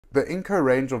the Ingco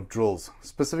range of drills,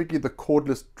 specifically the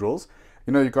cordless drills,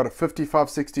 you know, you've got a 55,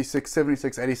 66,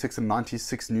 76, 86, and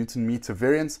 96 Newton meter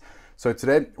variants. So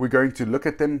today we're going to look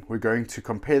at them, we're going to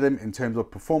compare them in terms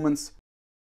of performance.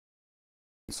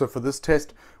 So for this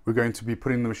test, we're going to be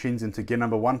putting the machines into gear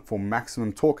number 1 for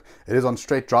maximum torque. It is on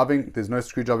straight driving, there's no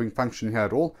screw driving function here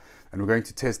at all. And we're going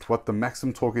to test what the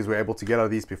maximum torque is we're able to get out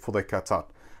of these before they cut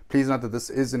out. Please note that this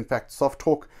is in fact soft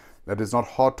torque. That is not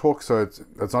hard torque, so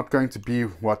it's not going to be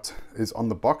what is on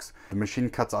the box. The machine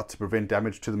cuts out to prevent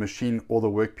damage to the machine or the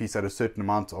workpiece at a certain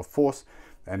amount of force,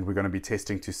 and we're going to be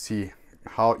testing to see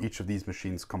how each of these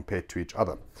machines compare to each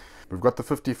other. We've got the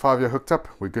 55 here hooked up,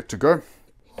 we're good to go.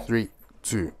 3,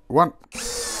 2, 1.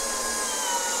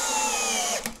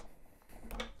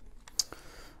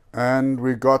 And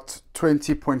we got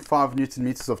 20.5 Newton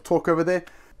meters of torque over there.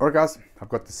 Alright guys, I've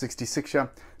got the 66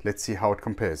 here. Let's see how it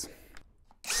compares.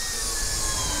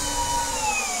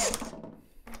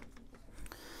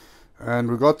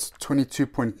 And we got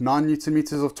 22.9 Newton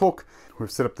meters of torque. We've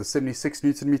set up the 76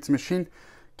 Newton meter machine.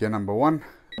 Gear number 1.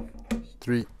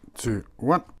 3, 2,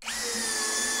 1.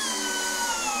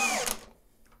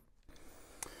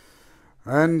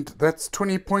 And that's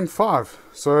 20.5.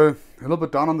 So a little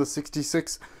bit down on the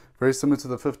 66. Very similar to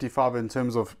the 55 in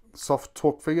terms of soft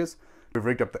torque figures. We've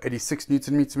rigged up the 86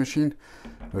 Newton meter machine.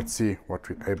 Let's see what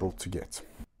we're able to get.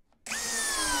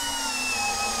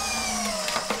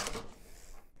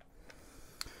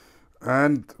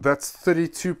 And that's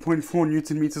 32.4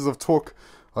 Newton meters of torque.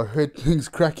 I heard things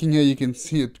cracking here, you can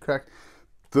see it crack.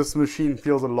 This machine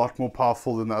feels a lot more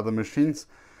powerful than the other machines.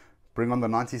 Bring on the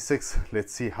 96,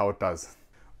 let's see how it does.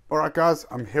 Alright guys,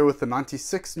 I'm here with the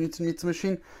 96 Newton meter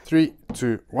machine. 3,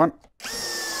 2, 1.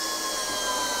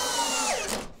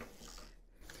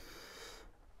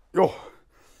 Yo,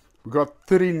 we got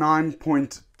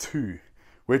 39.2,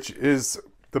 which is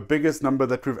the biggest number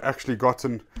that we've actually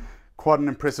gotten. Quite an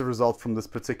impressive result from this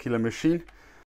particular machine.